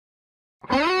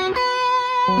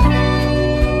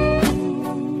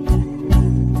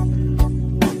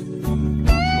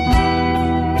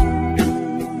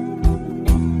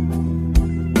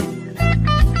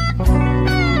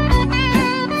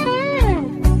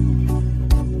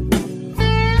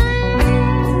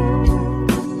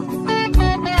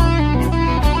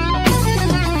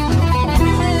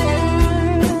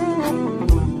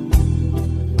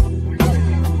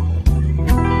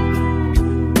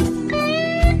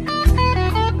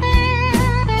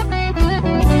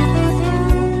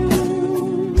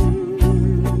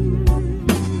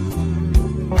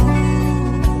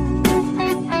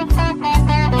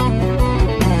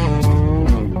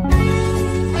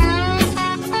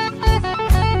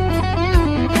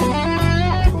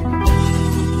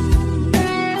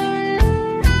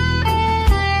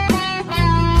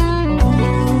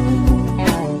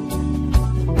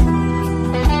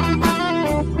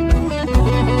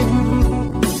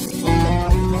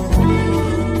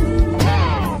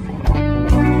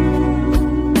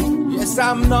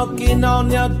knocking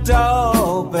on your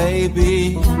door,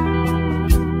 baby.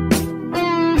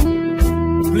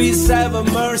 Please have a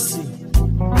mercy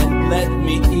and let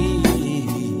me in.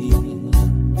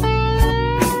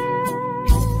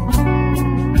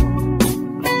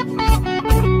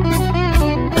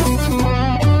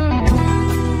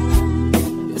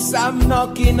 Yes, I'm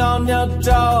knocking on your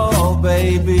door,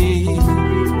 baby.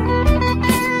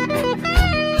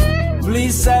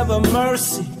 Please have a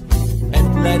mercy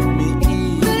and let me in.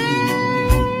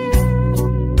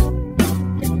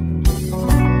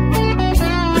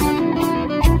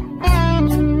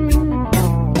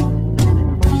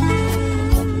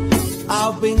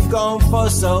 I've been gone for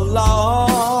so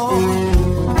long.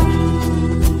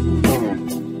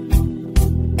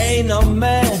 Ain't no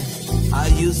man I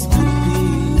used to be.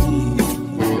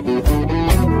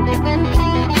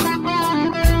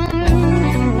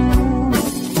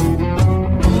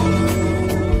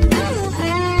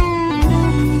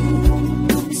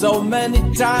 So many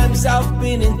times I've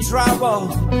been in trouble.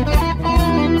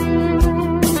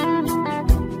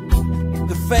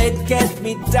 The fate kept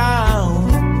me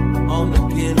down on the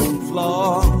killing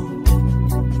floor.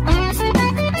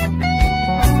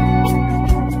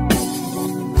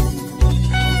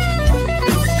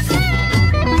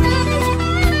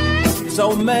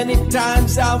 So many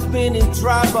times I've been in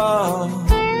trouble.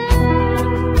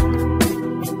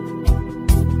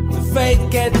 The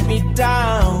fate kept me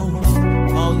down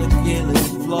on the killing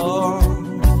floor.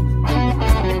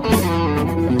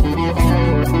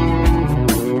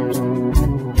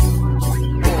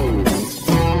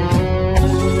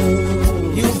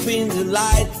 You've been the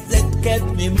light that kept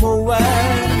me moving.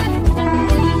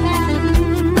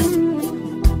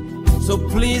 So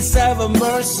please have a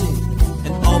mercy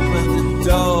and open the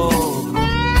door.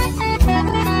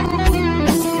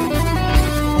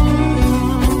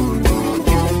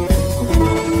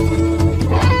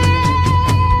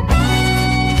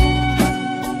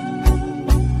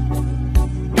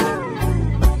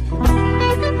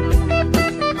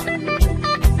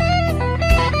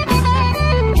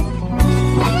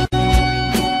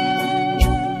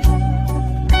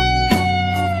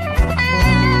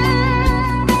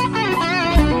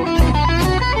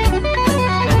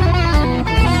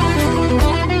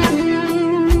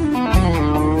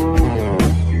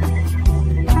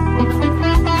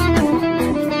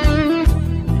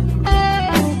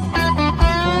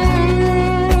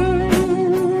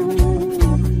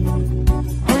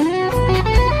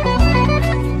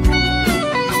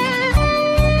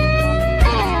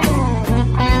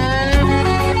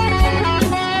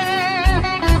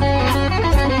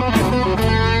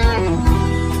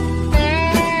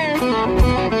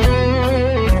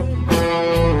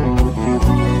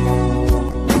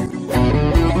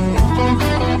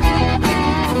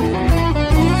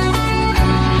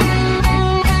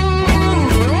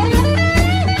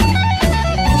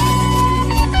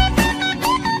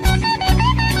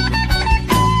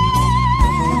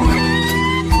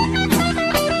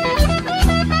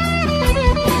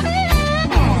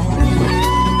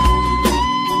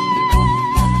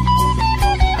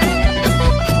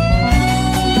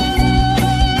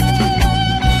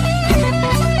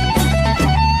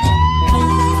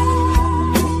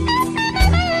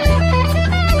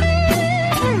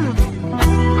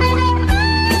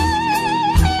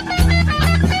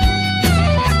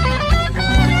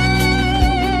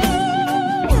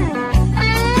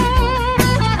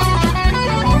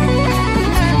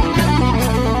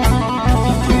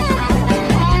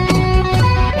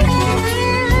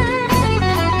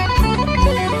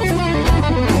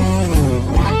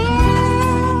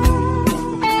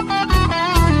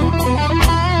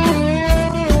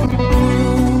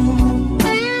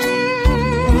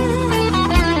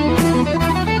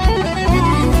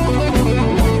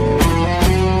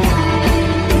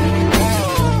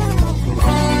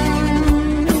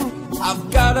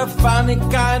 Funny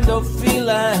kind of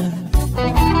feeling.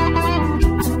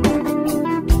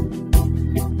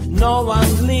 No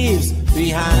one leaves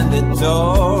behind the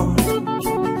door.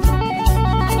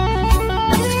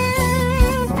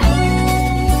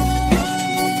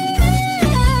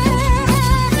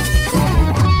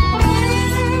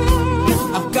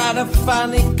 I've got a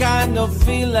funny kind of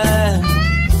feeling.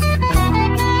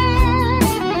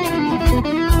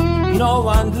 No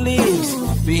one leaves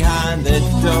behind the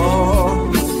door.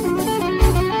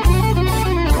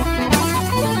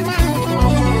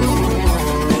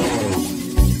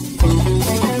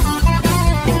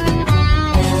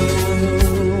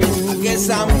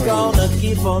 I'm gonna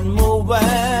keep on moving.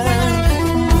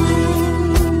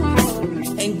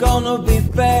 Ain't gonna be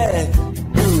back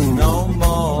no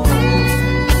more.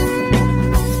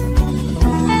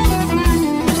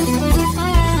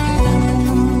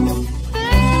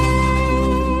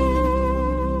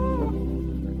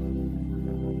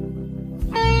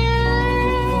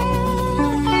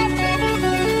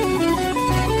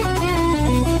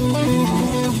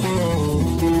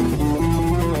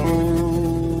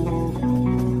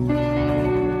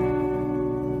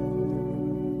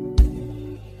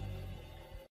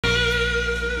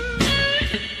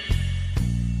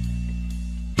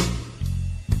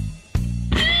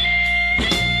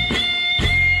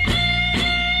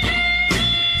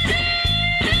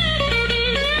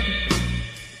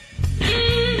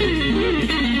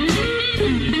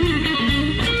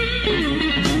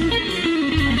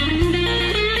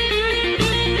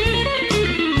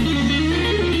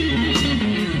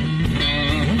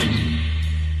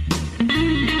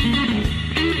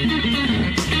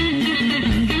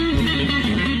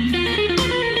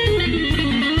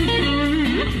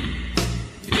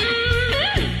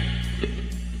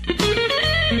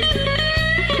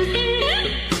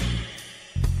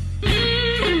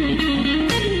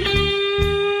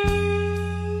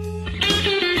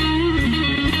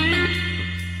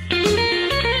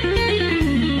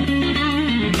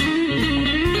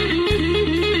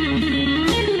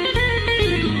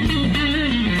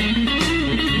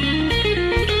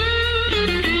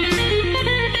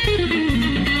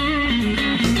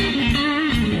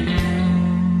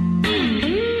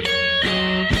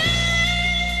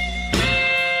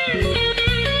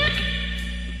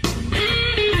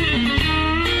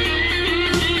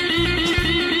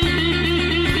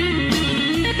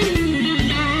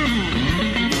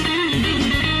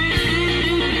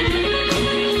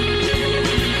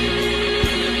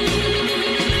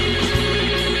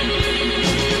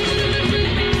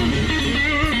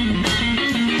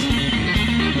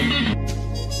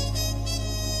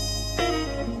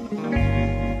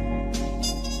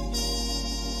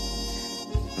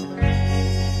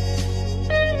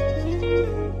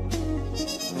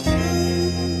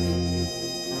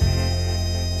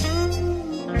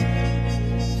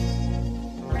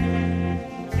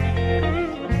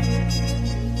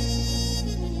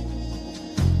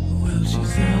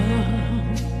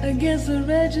 is a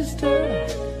register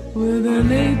with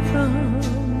an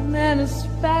apron and a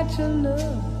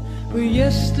spatula with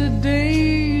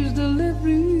yesterday's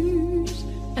deliveries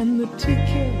and the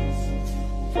tickets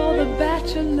for the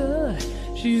bachelor.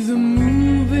 She's a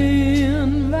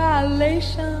moving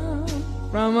violation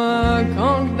from her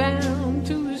conch down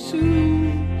to the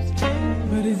shoes,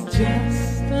 but it's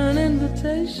just an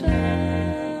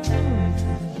invitation to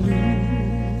the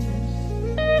blues.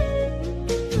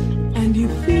 And you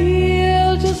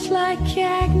feel just like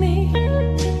Cagney.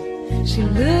 She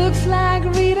looks like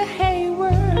Rita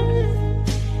Hayworth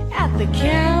at the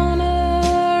counter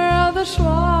of the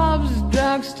Schwab's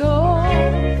drugstore.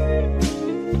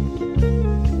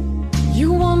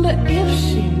 You wonder if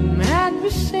she might be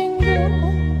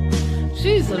single.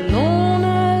 She's a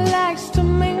loner, likes to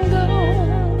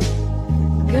mingle.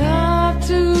 Got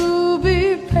to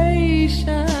be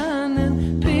patient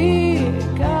and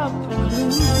pick up the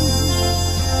blues.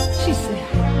 She said,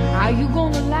 how you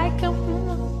gonna like him?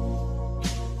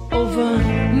 Over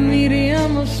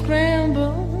medium or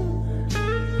scramble.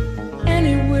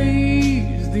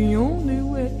 Anyways, the only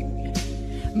way.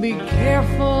 Be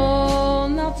careful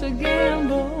not to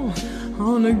gamble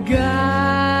on a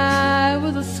guy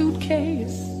with a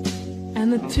suitcase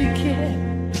and a ticket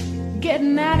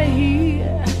getting out of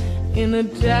here in a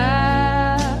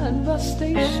tight bus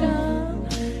station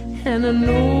and a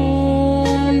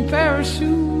known pair of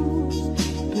shoes.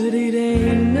 But it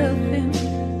ain't nothing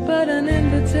but an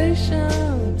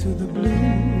invitation to the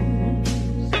blues.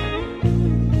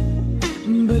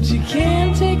 But you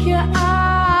can't take your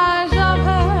eyes off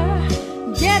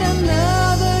her. Get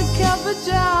another cup of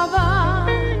java,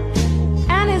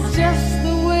 and it's just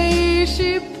the way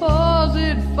she pours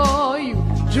it for you,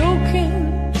 joking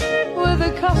with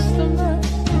the customer.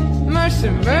 Mercy,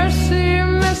 mercy,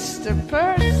 Mr.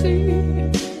 Percy,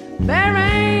 there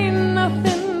ain't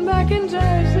nothing back in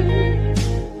Jersey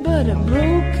but a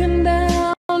broken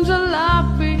down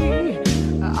jalopy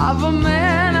of a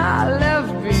man I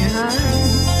left behind,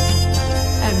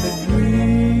 and the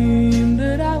dream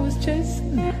that I was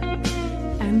chasing,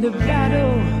 and the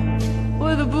battle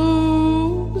with the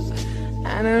booze,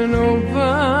 and an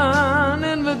open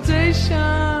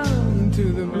invitation to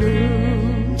the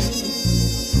blues.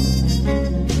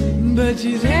 But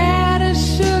she's had a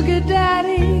sugar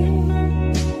daddy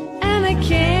and a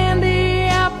candy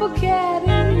apple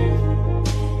caddy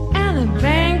and a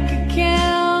bank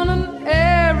account and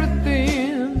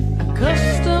everything,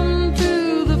 accustomed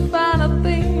to the finer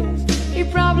things. He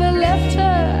probably left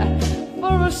her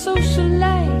for a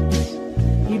socialite.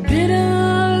 He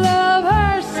didn't love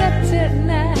her except at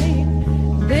night.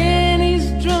 Then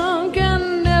he's drunk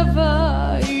and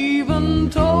never even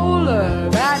told her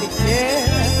that he cared.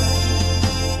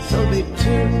 So they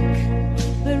took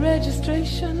the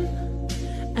registration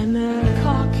and her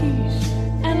car keys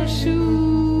and her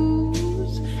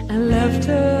shoes and left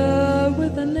her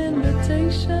with an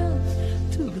invitation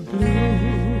to the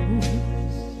blues.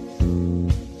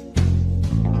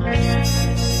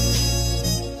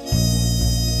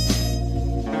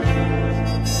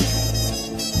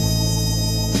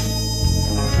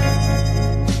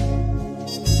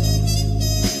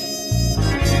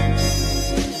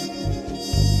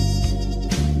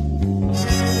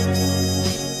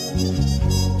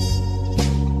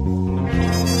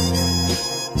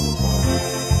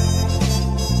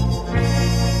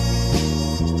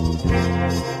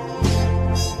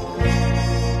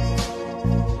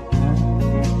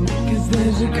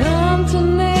 There's a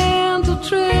Continental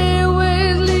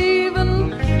Trailways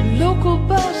leaving local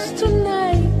bus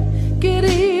tonight. Good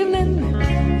evening,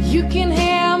 you can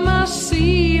have my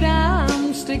seat.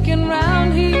 I'm sticking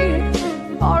around here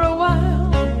for a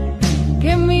while.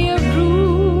 Give me a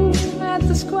room at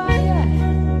the Squire.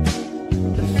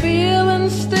 The filling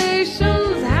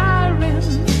station's hiring.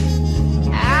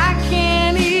 I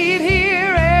can't eat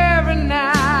here every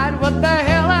night. What the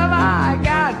hell have I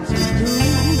got to do?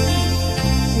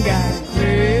 Got a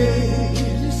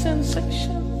crazy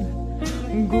sensation,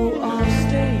 go or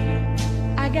stay,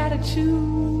 I gotta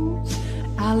choose.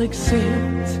 I'll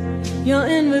accept your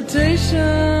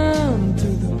invitation to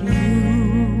the blues.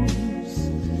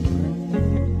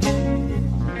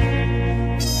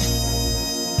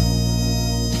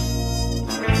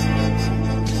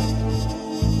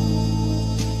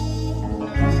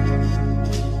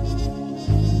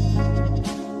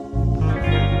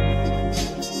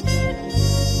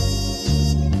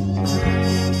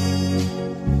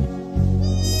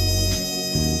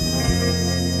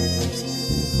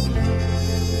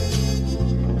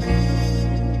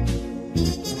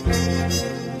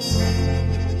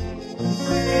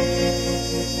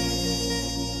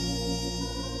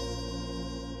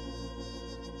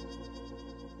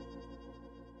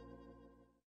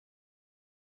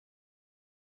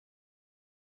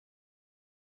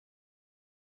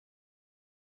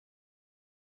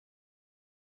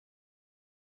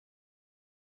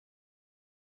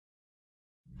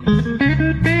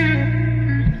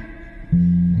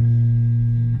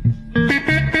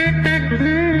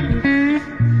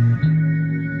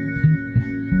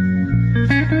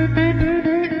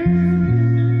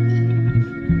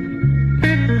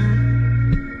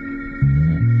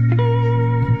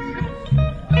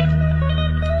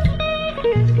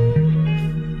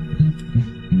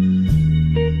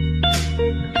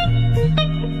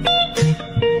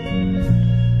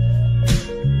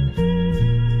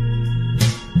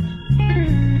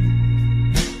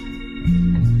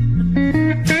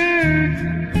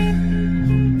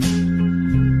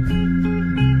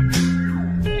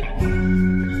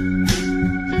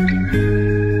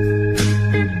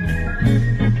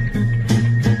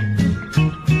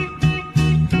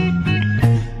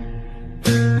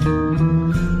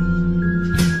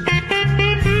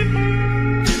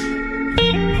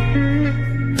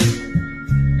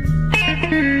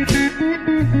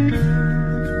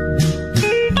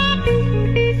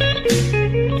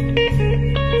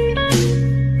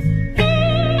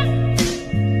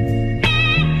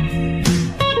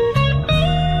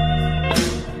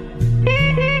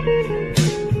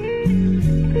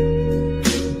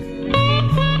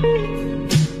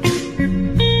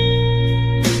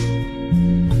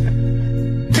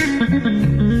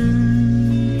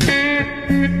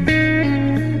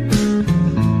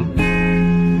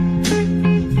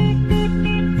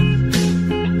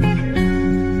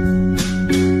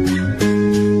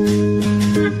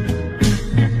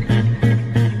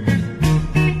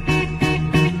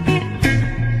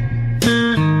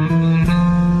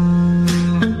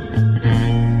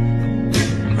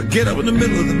 Get up in the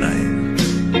middle of the night,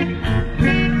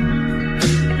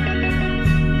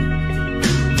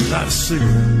 light a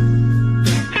cigarette.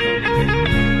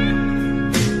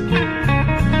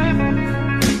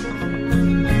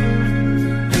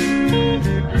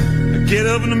 Get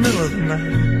up in the middle of the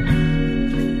night,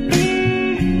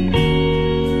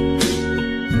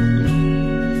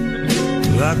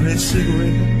 light me a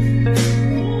cigarette.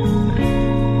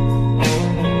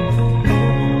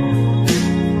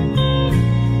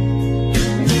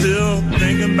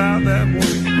 About that one,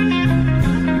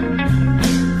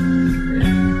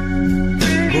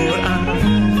 but I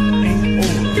ain't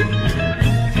over.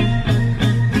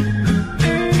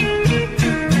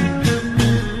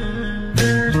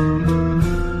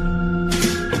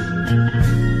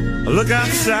 I look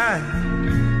outside,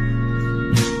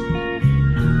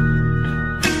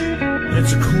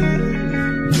 it's a cool,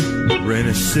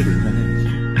 rainy city night.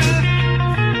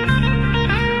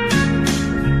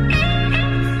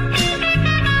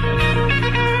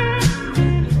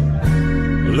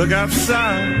 Look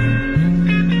outside,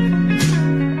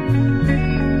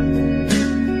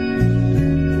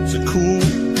 it's a cool,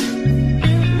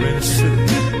 rainy city.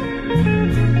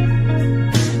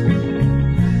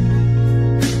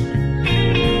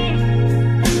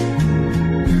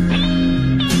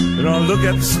 And I look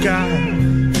at the sky,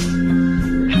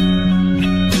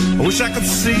 I wish I could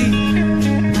see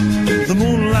the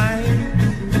moonlight.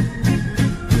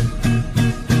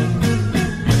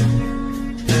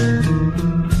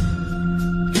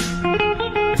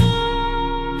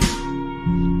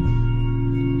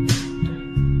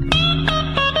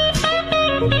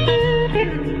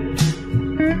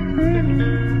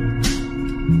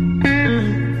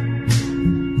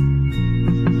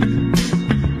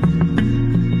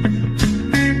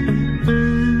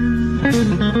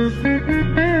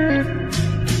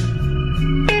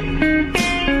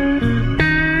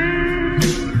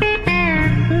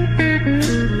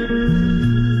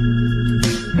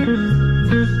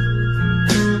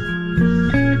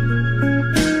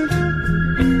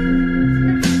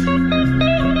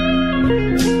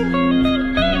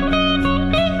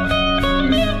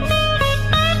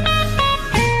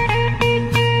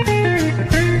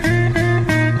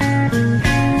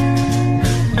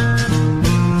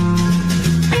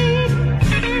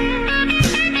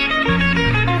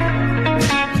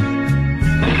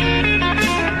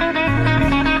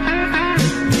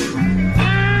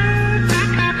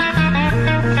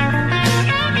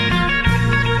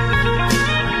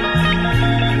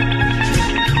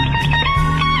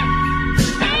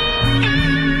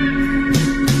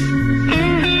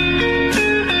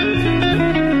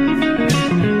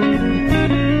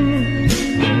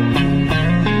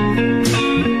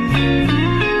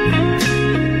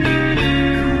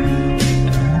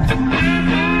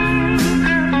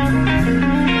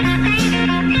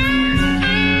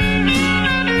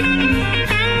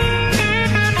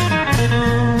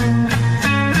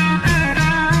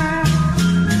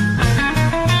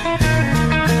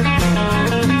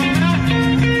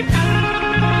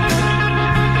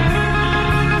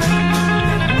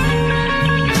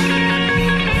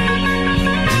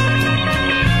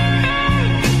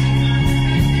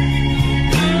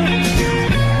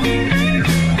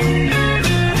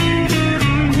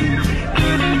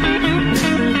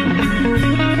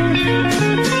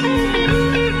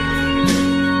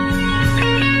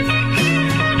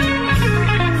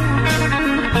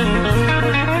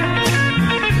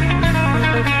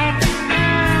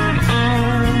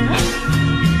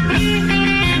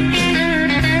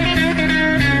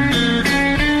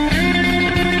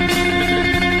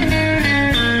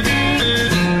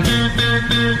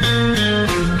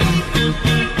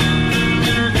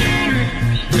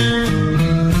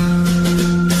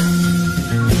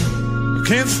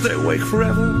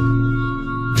 forever,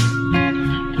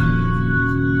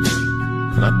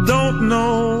 and I don't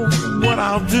know what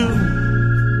I'll do.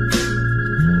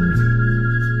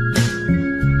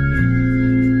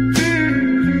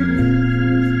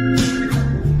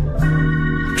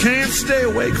 Can't stay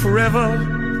awake forever,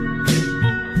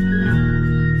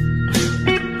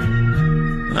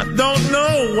 and I don't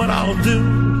know what I'll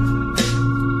do.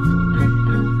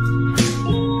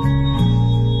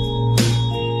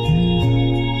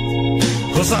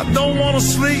 Cause I don't want to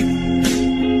sleep,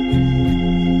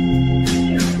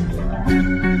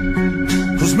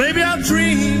 cause maybe I'll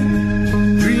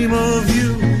dream of you.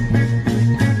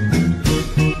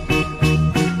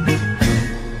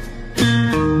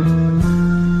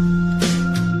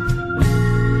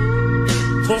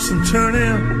 Toss and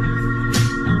turning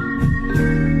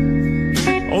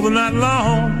all the night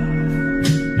long.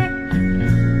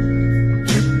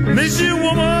 Miss you,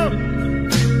 woman,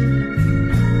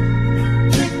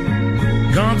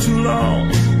 gone too long.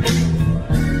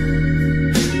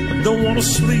 I don't want to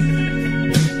sleep.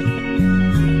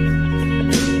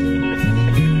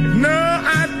 No,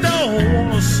 I don't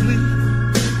want to sleep.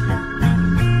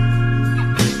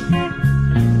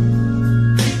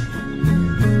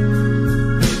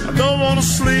 I don't want to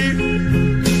sleep,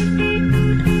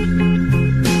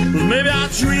 'cause maybe I'll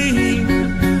dream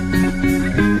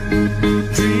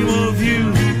of you.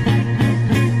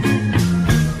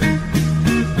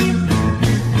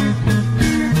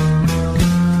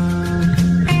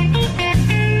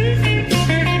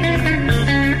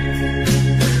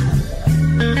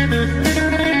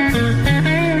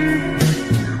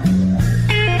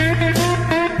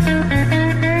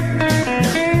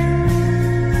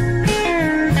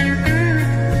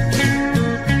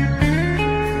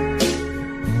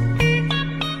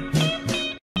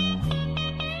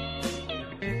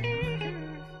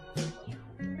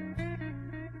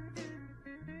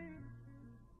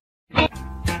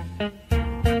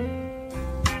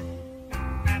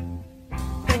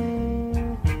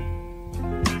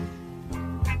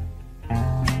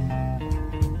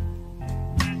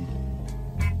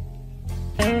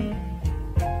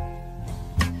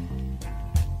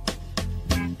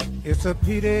 It's a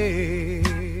pity,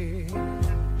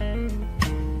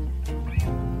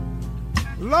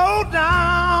 low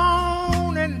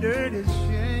down and dirty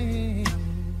shame.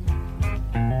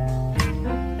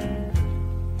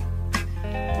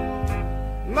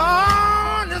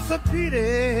 Lord, it's a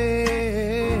pity,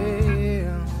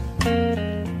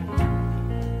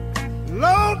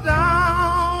 low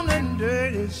down and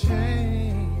dirty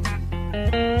shame.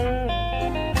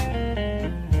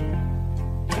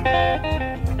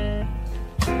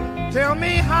 Tell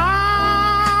me,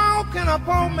 how can a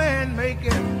poor man make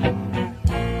it?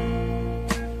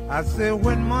 I said,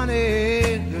 when money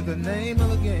is the name of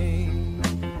the game.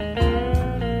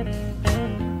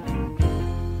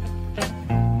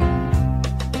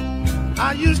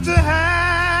 I used to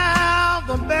have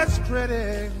the best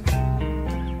credit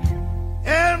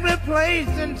every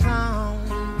place in town.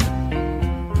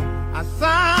 I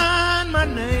signed my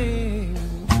name,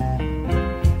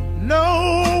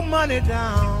 no money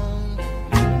down.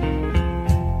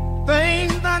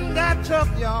 Things done got tough,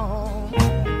 y'all,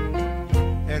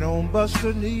 and old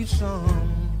Buster needs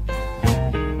some.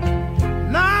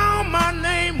 Now my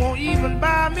name won't even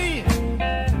buy me a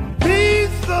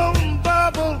piece of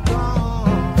bubble gum.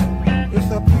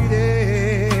 It's a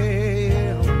pity,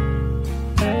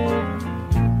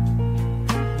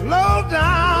 low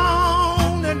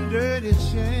down and dirty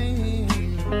shame.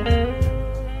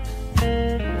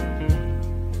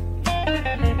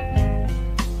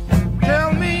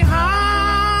 Tell me,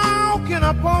 how can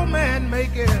a poor man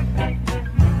make it?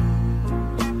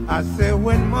 I said,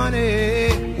 when money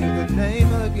is the name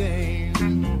of the game.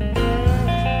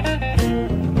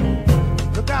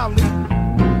 Look out, Lee.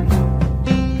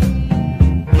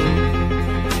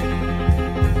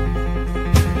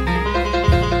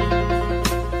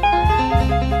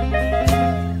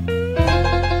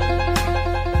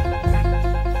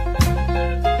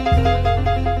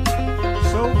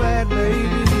 So bad,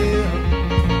 baby, yeah.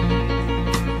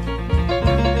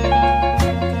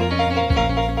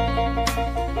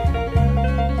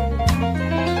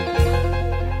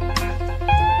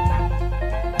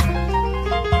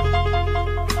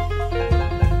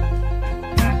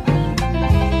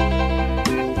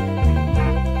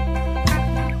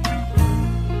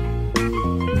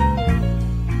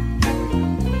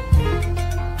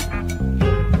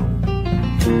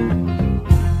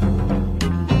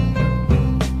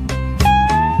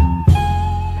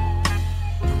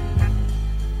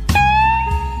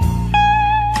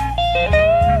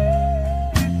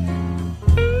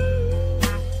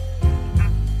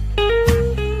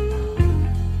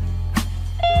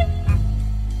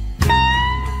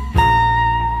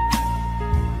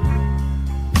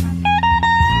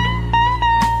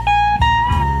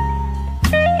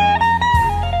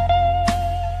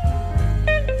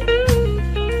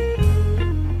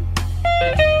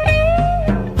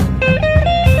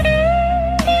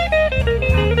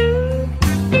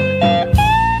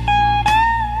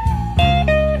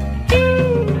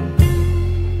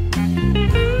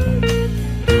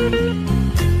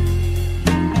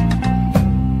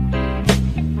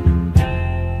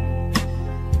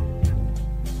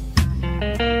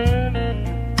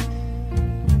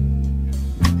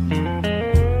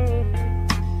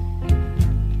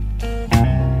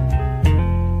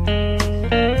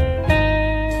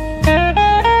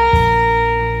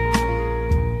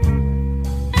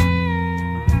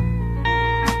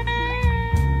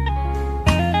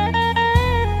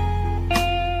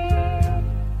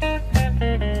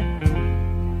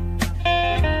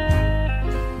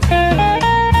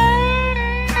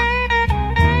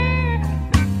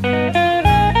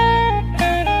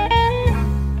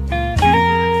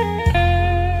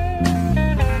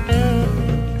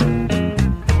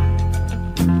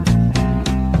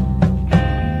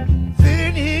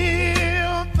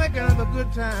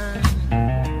 time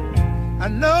I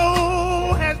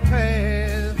know has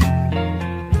passed.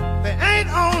 They ain't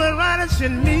only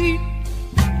relishing meat,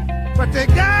 but they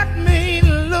got me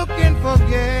looking for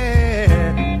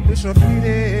gas. It's a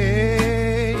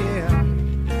pity, yeah.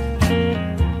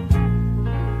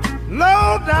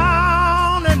 Low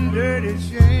down and dirty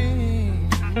shame.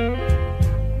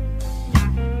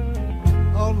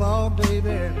 Oh Lord,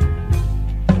 baby,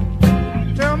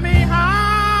 tell me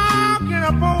how can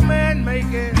a poor man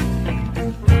make it?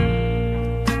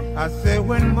 I say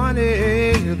when money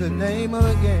is the name of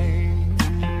the game.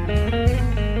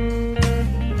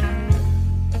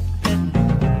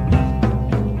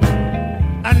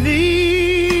 I need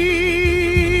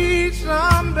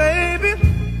some, baby.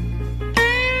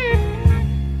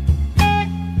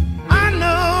 I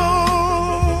know.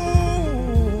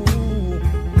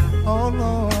 Oh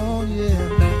Lord,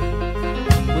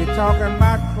 yeah. We're talking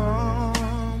about crumbs.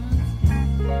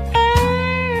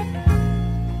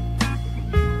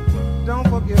 Don't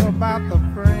forget about the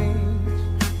frames.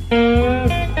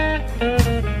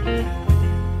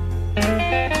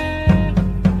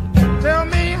 Tell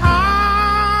me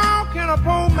how can a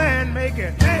poor man make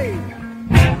it? Hey,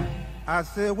 I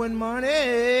said when money,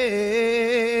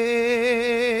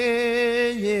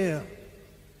 yeah,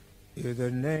 is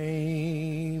the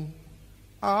name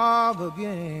of the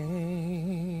game.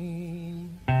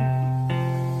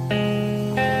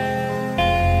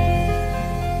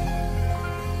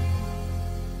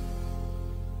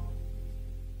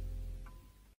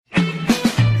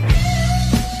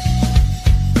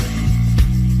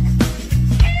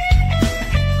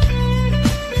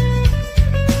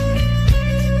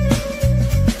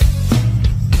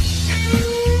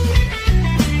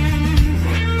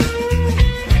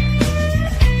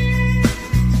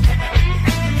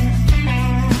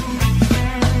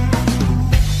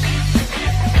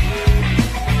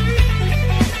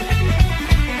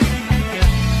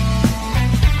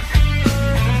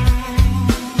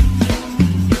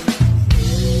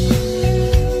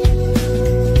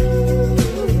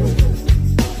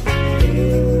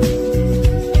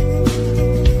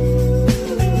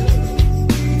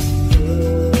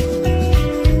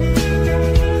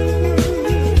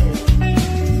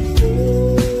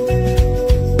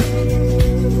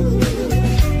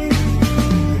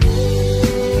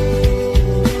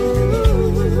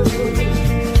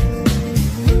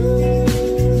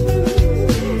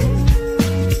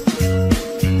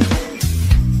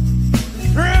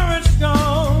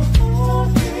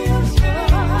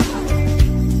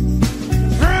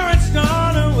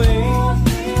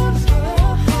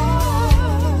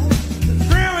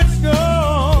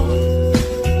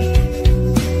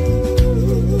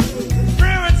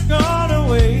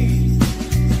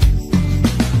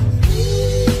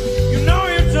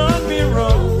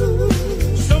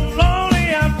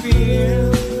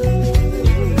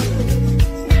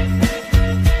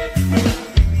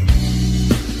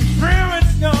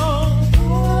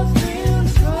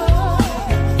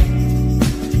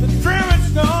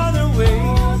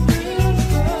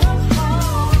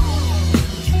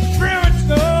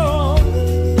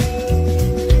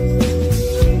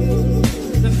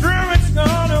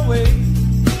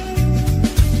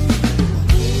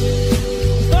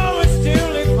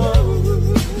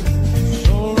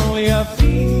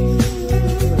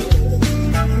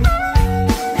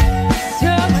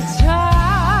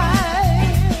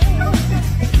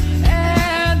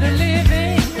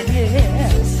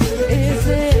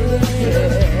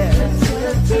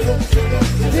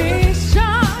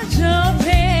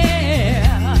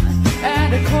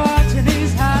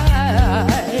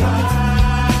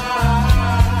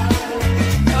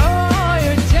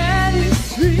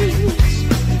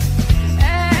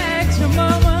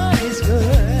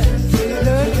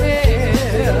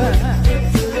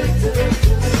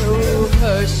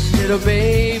 little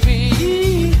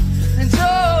baby,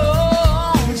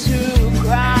 don't you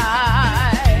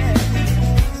cry.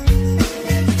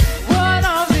 One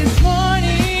of these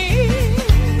mornings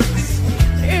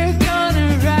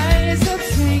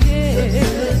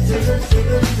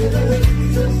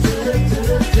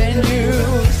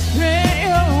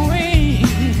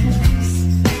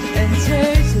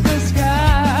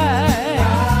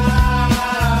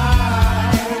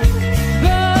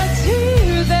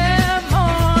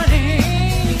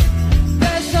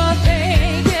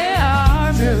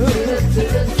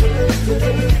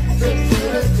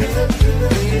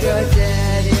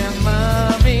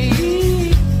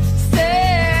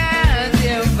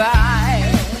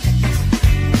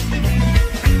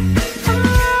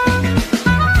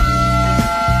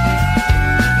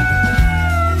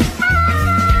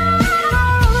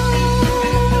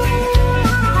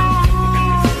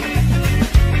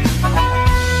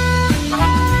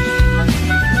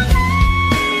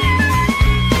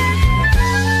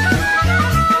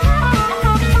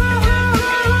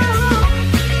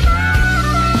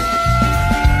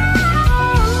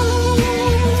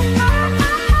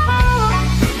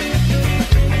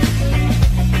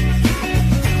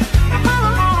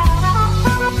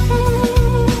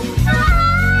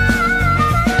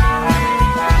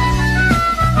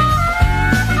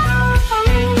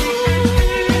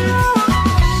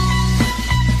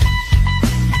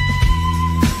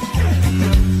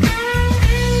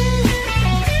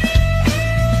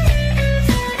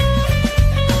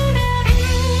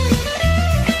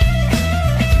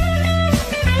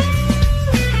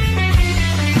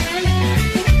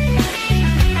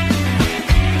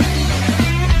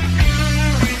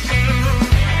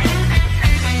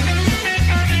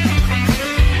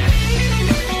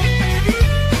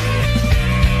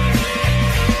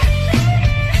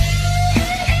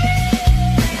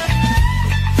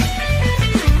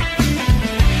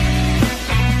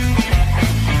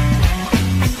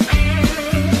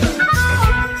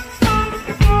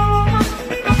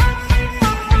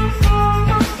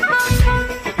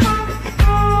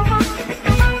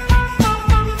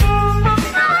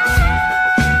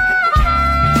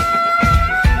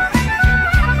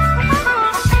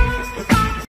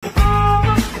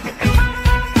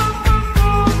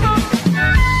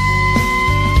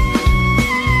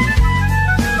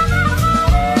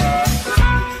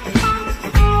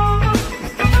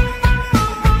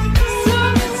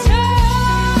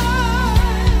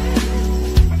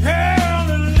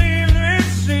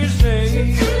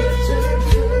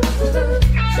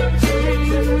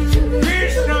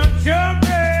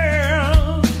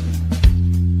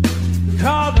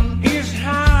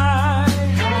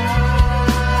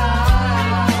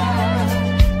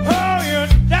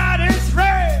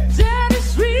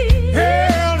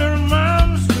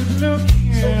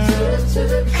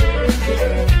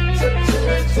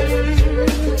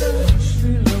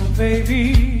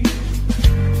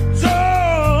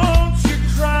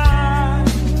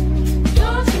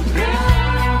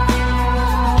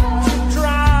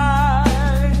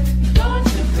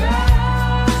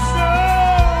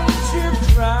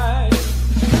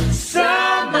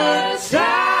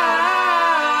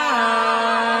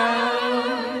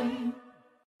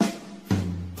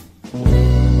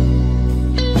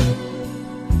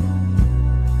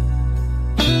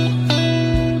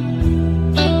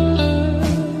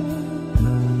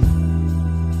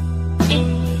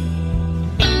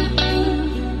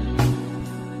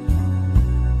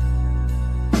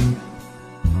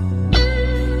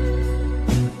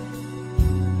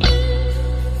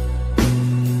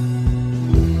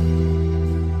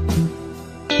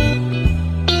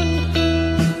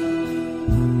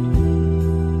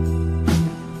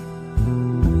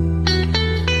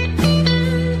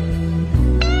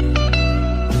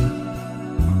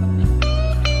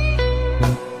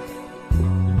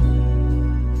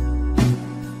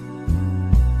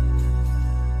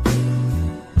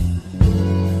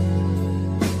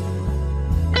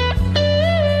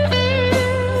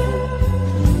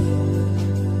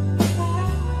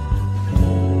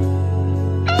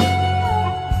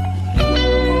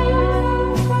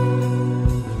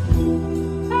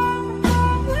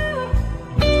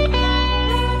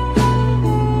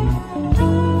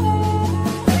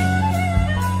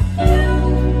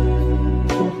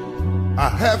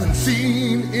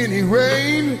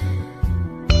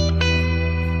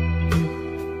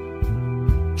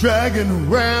dragging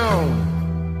around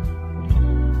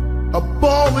a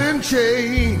ball and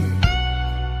chain.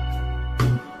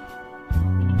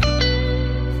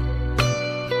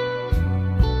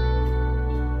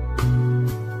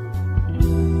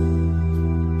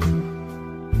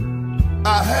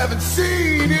 I haven't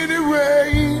seen any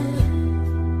rain,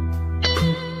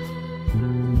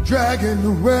 dragging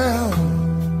around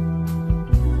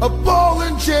a ball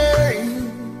and chain.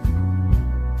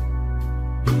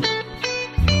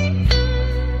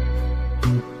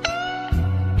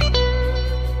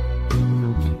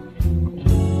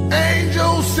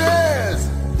 Angel says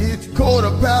it's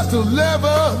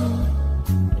 11:15.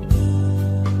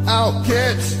 I'll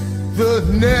catch the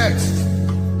next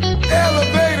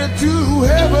elevator to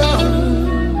heaven.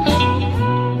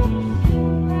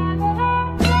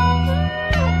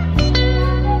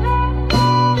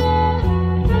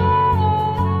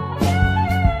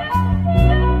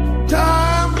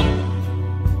 Time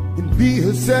can be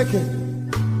a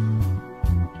second,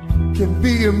 can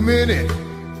be a minute,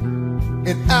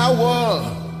 an hour,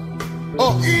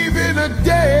 or even a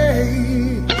day.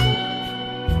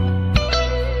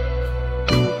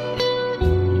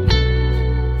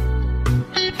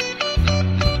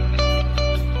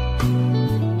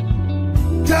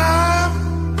 Time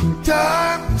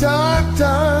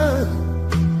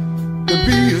to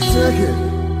be a second,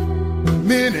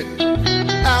 minute,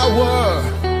 hour,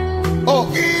 or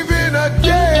even a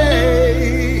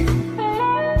day.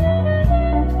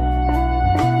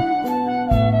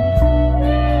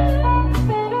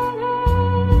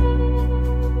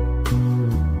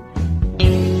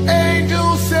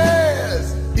 Angel says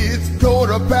it's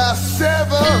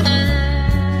 7:15.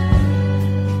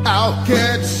 I'll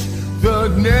catch the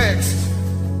next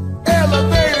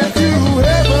elevator to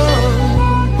heaven.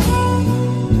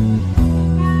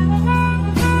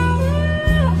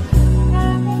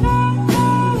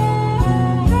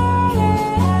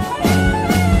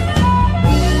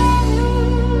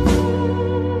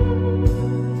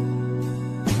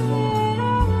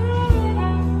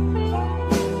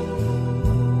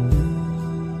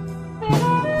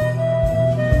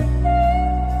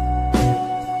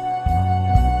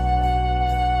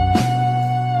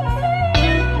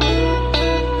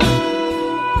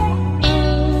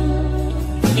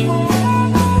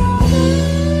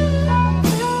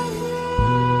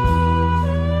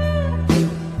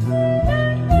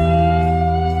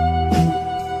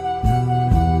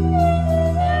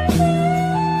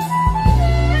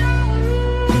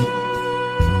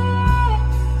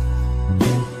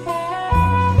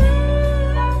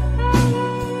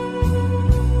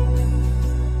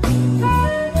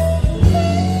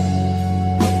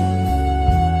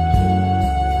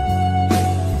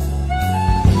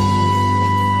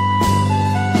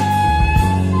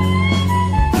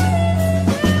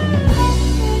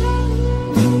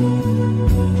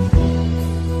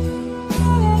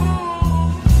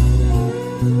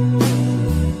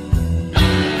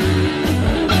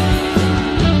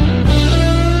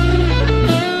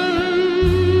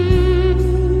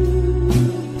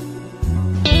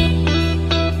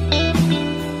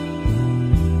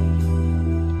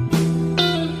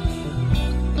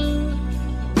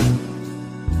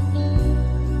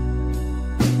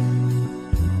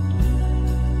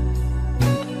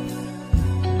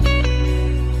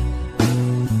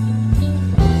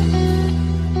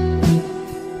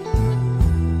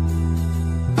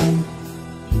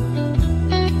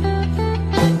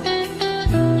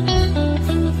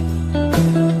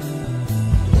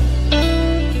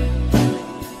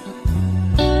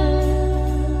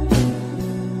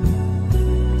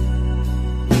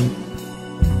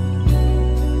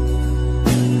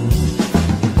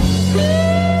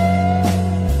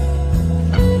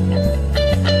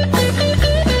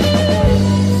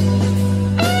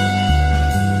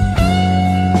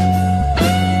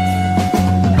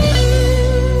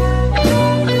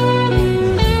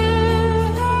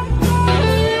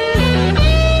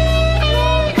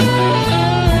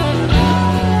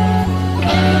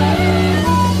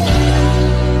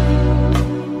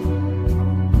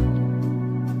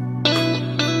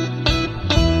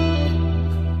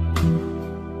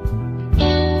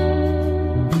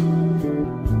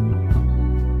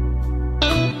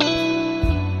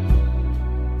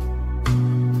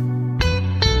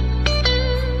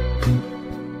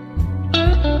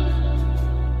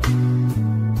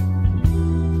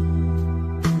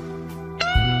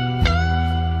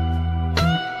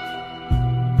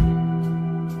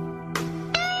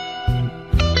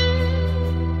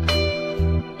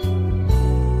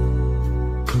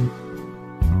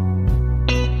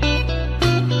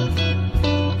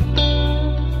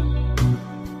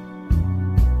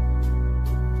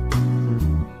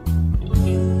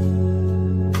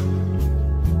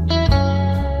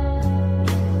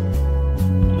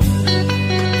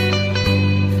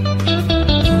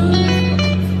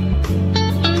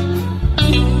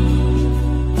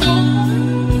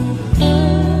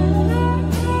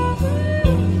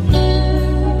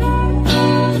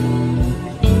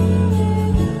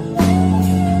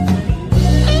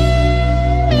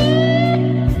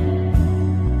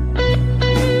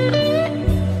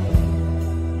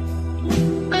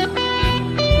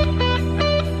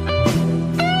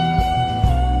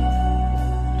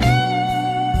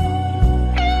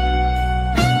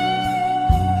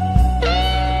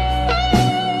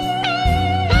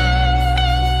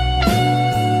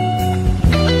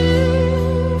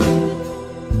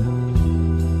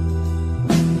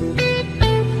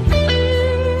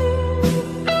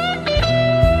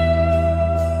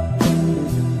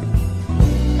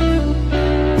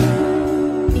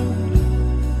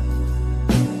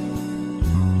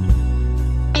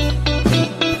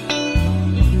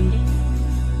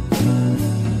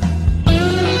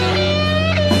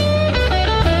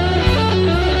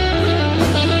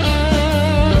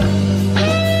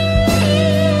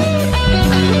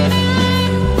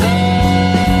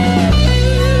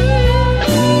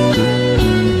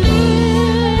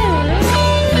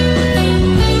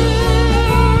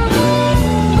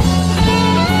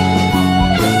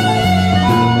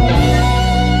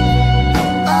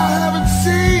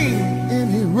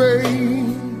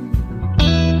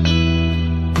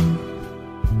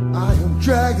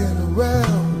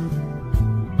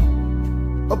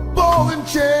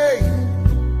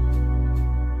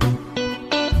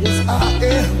 I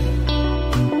am.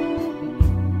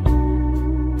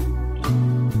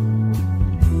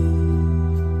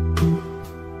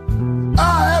 I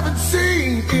haven't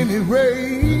seen any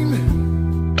rain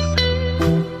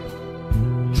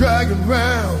dragging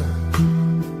round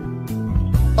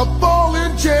a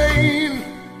falling chain.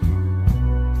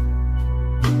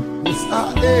 Yes, I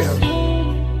am.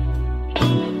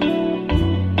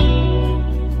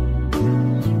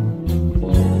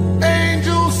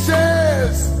 Angel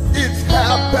says it's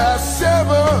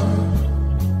 7:30.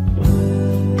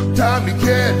 Time to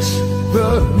catch the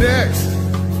next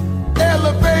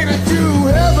elevator to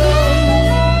heaven.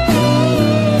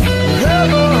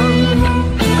 Heaven.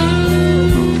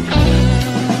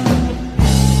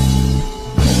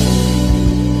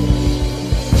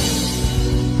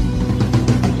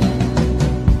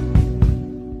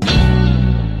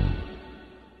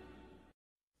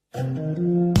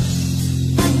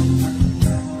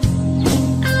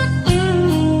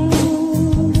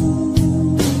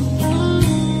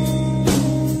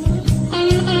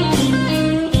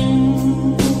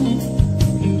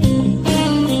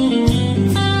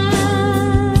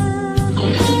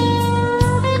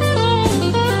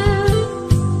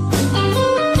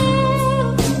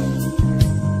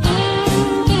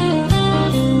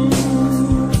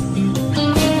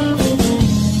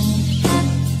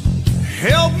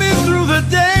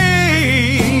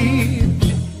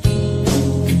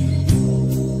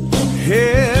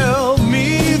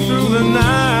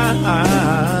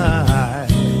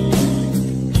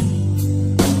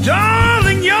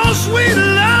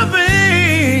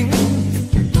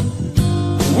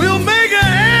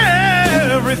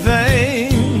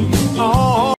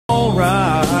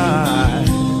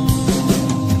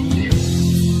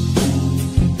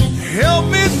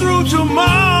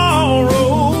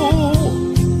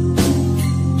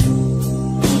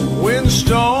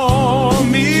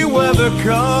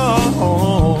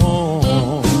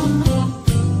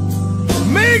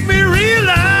 Make me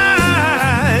realize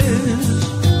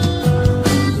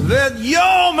that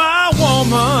you're my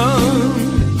woman.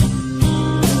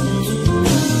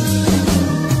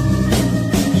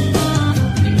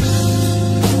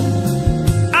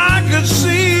 I could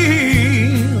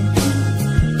see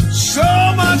so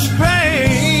much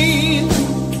pain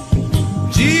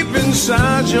deep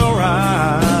inside your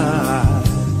eyes.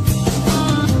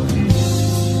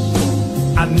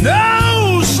 I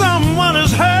know someone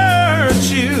has hurt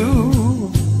you.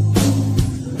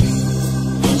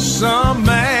 Some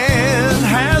man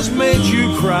has made you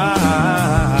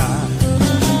cry.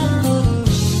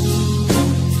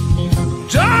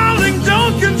 Darling,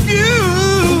 don't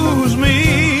confuse me.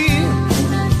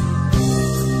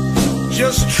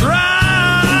 Just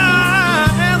try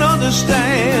and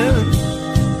understand.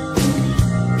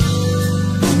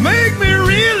 Make me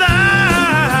realize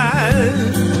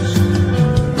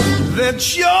that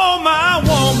you're my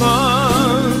woman.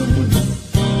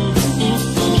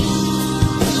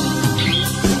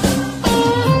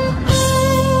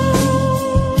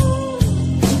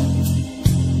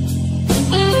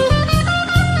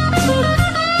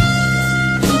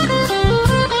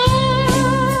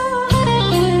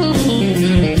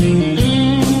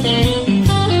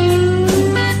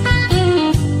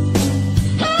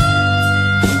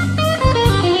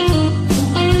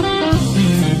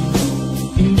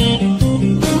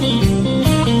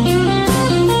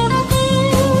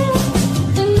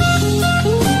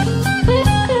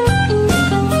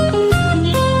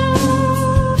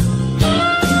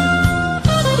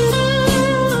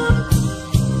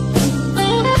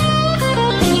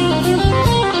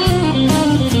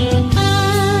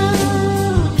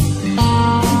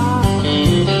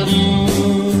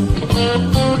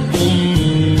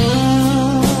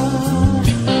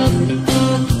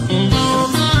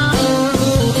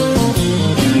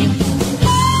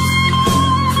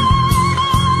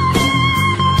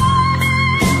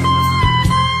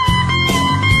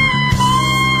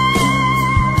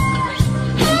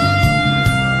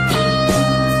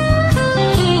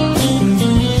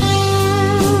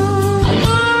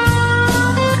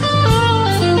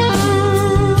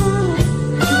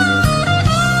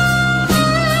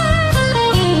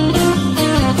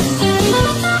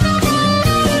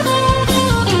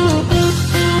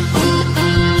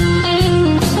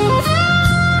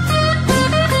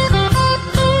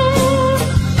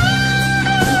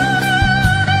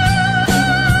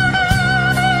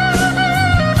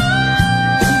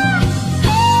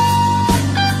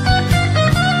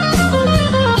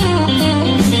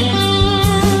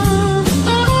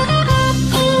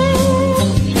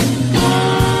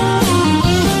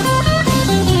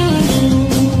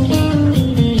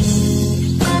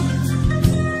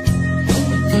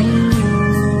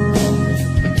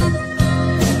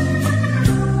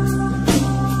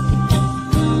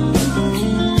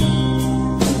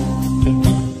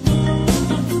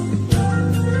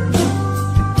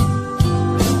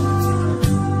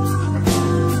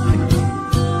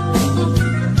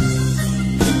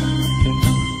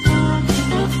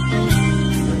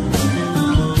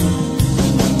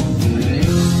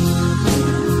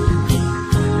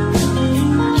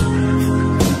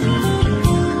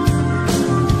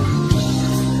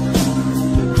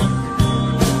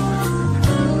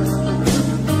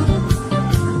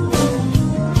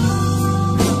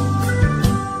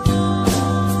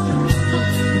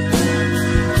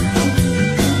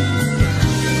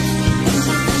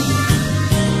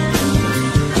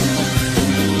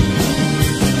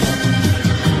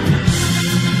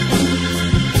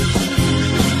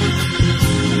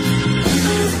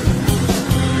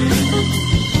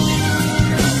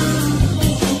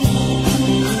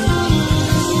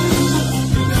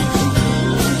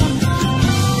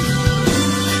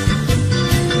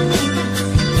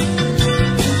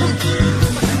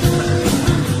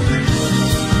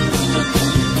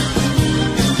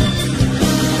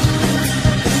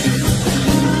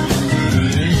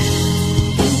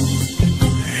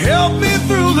 help me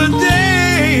through the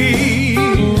day.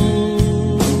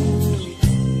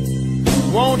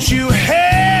 Won't you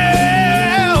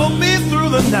help me through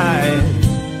the night?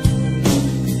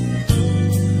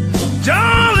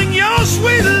 Darling, your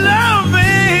sweet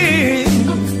loving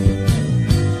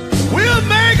will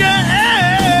make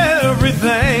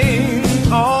everything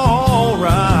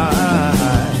alright.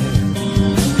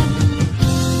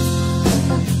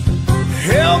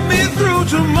 Help me through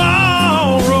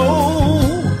tomorrow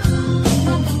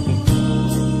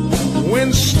when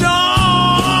stormy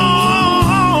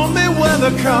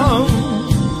weather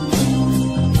comes.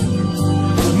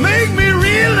 Make me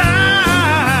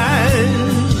realize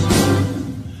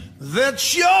that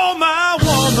you're my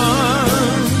woman.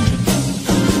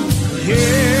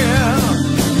 Yeah,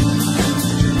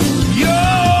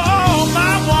 you're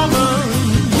my woman.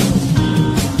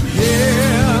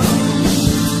 Yeah,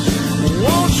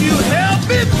 won't you help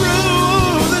me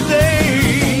through the day?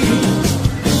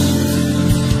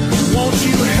 Won't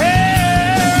you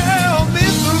help me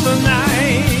through the night?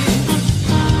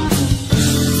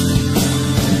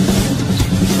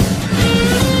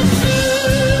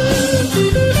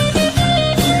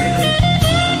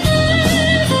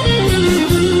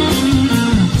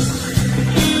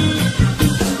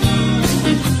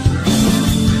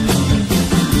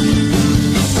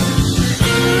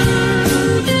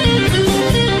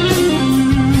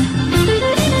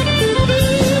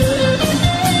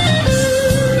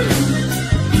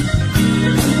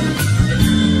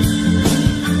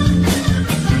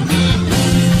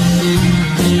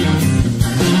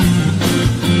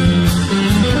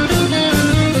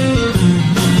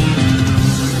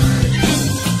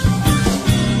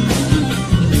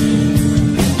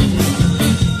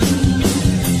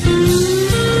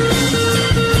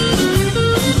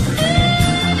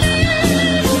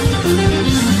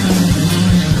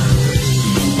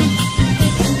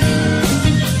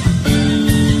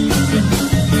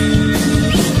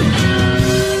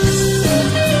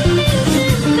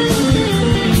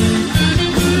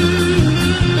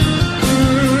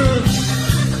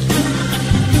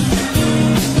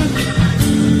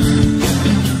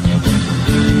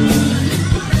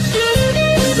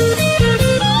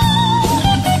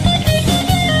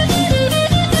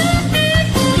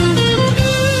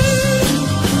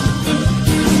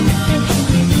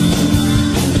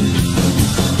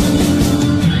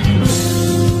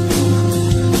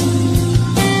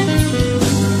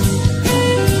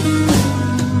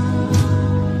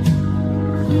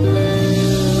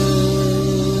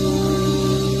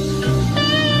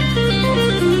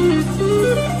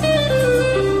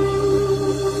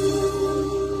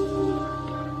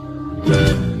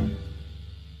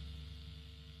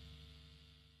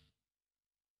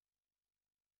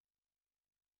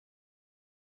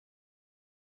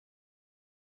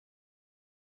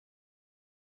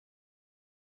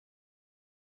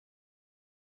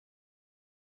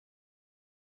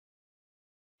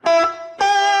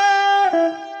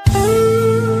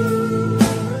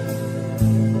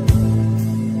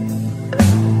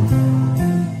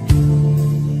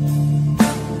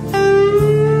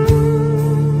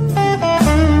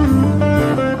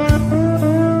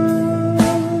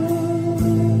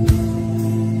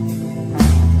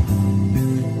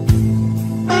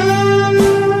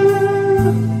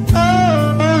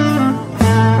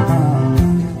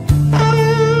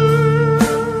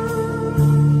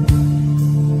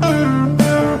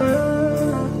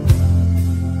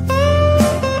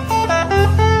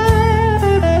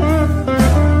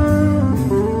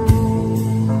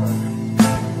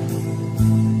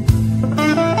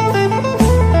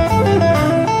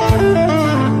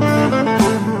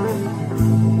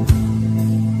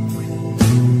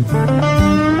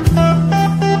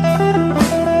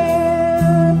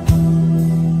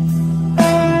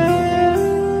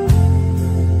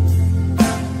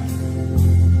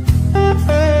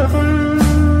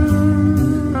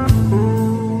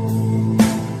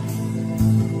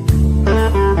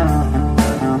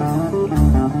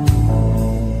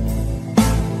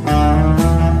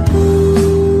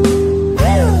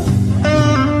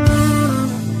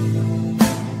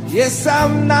 Yes,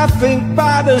 I'm nothing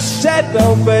but a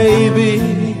shadow, baby.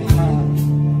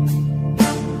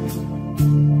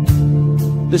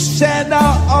 The shadow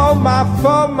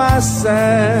for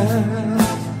myself.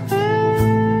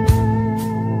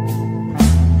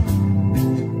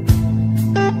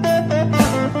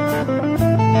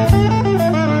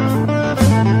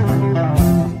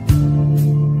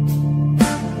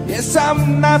 Yes,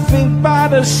 I'm nothing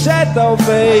but a shadow,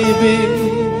 baby.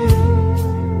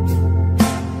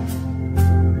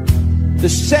 The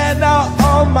shadow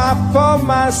for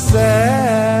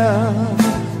myself.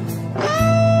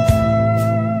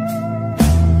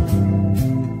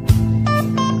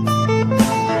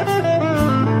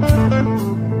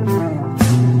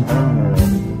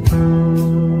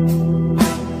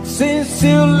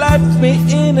 left me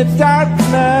in the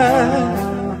darkness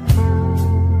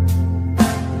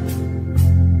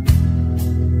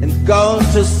and gone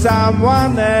to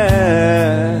someone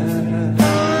else.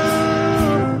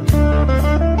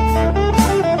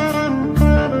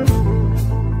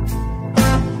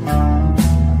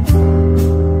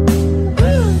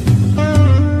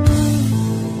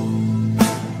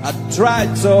 I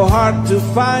tried so hard to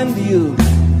find you.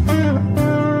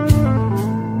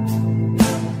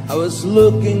 I was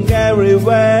looking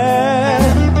everywhere.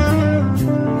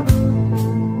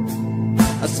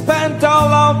 I spent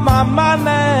all of my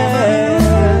money.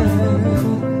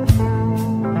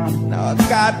 Now I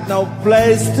got no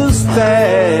place to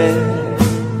stay.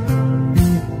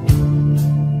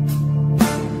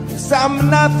 'Cause I'm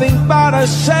nothing but a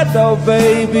shadow,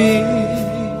 baby.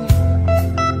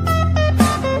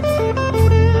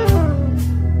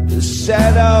 The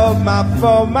shadow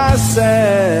for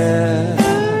myself.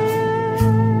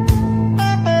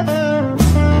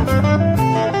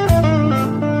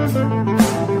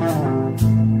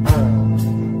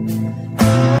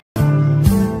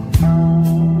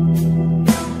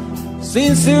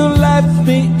 Since you left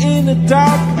me in the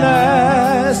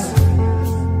darkness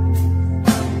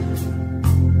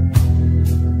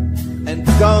and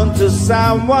gone to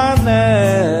someone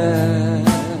else.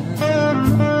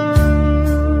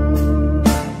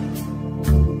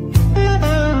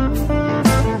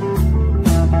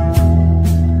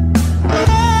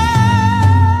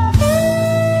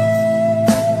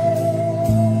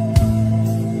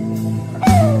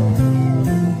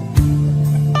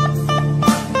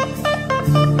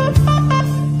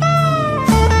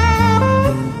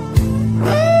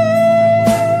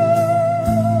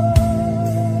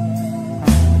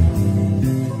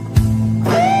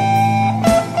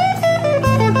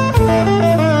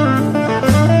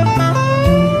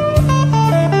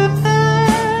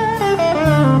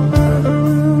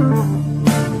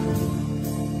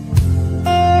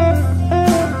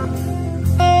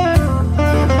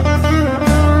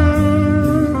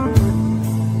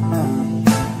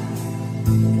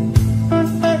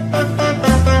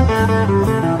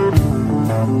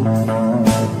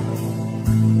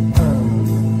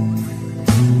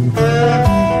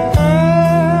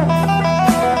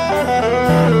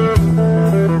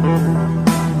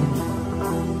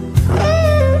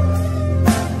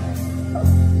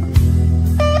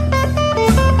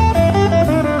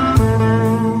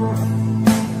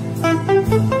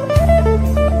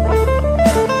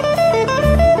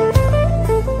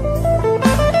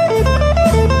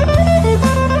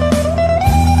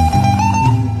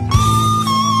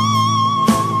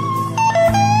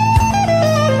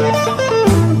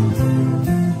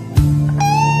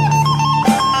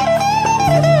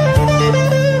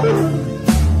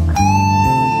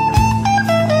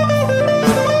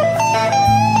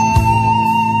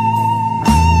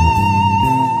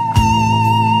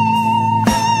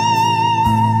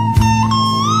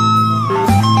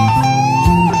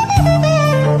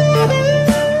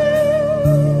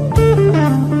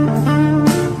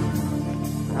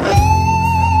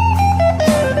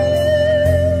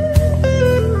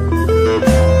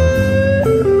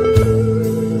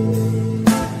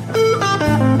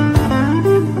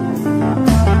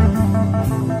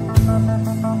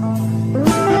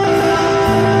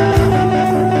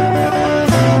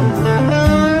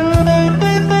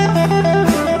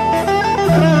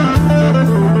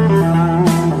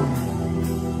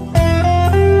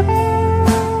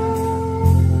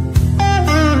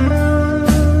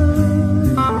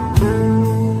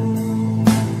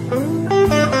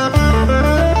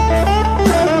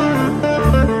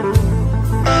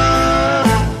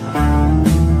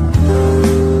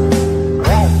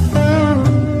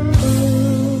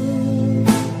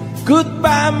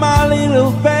 Goodbye, my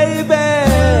little baby.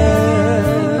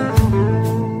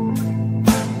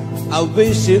 I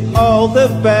wish you all the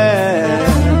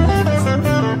best.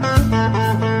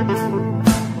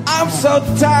 I'm so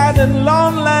tired and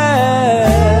lonely.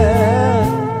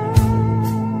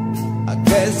 I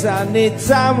guess I need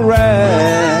some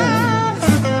rest.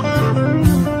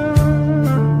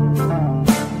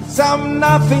 I'm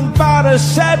nothing but a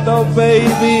shadow,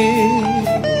 baby.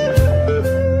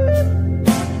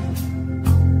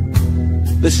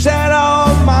 The shadow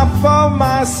for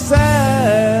myself.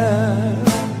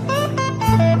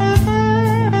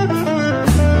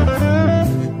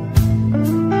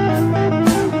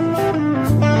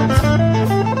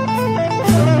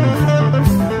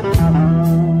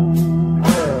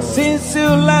 Since you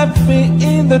left me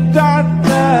in the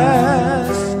darkness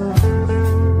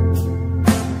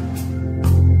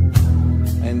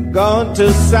and gone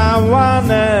to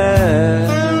someone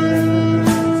else.